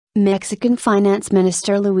Mexican Finance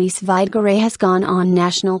Minister Luis Videgaray has gone on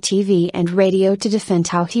national TV and radio to defend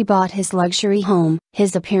how he bought his luxury home.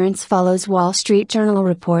 His appearance follows Wall Street Journal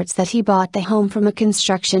reports that he bought the home from a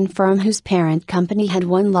construction firm whose parent company had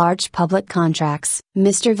won large public contracts.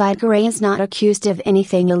 Mr. Videgaray is not accused of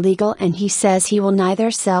anything illegal, and he says he will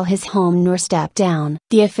neither sell his home nor step down.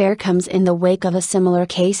 The affair comes in the wake of a similar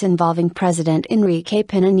case involving President Enrique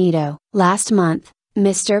Pena Nieto. Last month,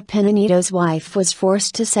 Mr. Pena Nieto's wife was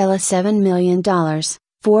forced to sell a $7 million,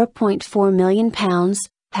 £4.4 million,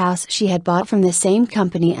 house she had bought from the same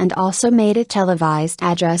company and also made a televised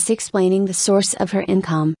address explaining the source of her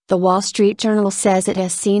income. The Wall Street Journal says it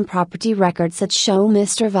has seen property records that show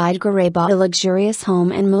Mr. Videgaray bought a luxurious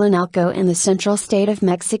home in Malinalco in the central state of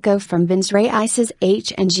Mexico from Bienes Raices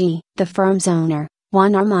H&G. The firm's owner,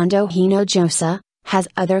 Juan Armando Hinojosa, has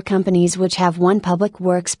other companies which have won public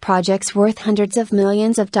works projects worth hundreds of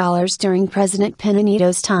millions of dollars during President Pena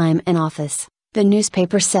Nieto's time in office. The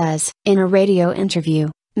newspaper says, in a radio interview,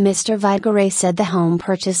 Mr. Videgaray said the home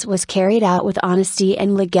purchase was carried out with honesty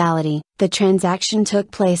and legality. The transaction took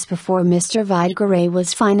place before Mr. Videgaray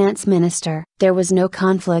was finance minister. There was no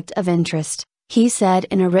conflict of interest, he said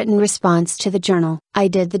in a written response to the journal. I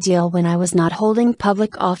did the deal when I was not holding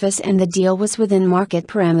public office and the deal was within market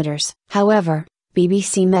parameters. However,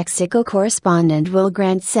 BBC Mexico correspondent Will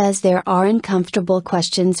Grant says there are uncomfortable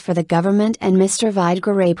questions for the government and Mr.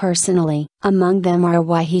 Videgaray personally. Among them are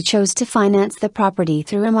why he chose to finance the property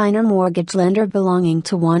through a minor mortgage lender belonging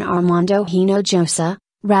to Juan Armando Hinojosa,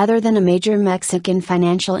 rather than a major Mexican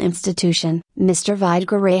financial institution. Mr.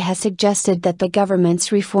 Videgaray has suggested that the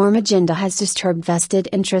government's reform agenda has disturbed vested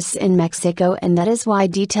interests in Mexico, and that is why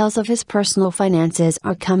details of his personal finances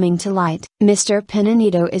are coming to light. Mr. Pena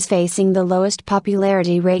Nieto is facing the lowest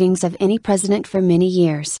popularity ratings of any president for many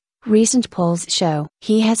years. Recent polls show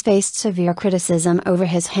he has faced severe criticism over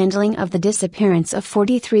his handling of the disappearance of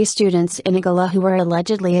 43 students in Iguala who were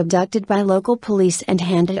allegedly abducted by local police and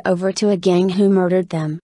handed over to a gang who murdered them.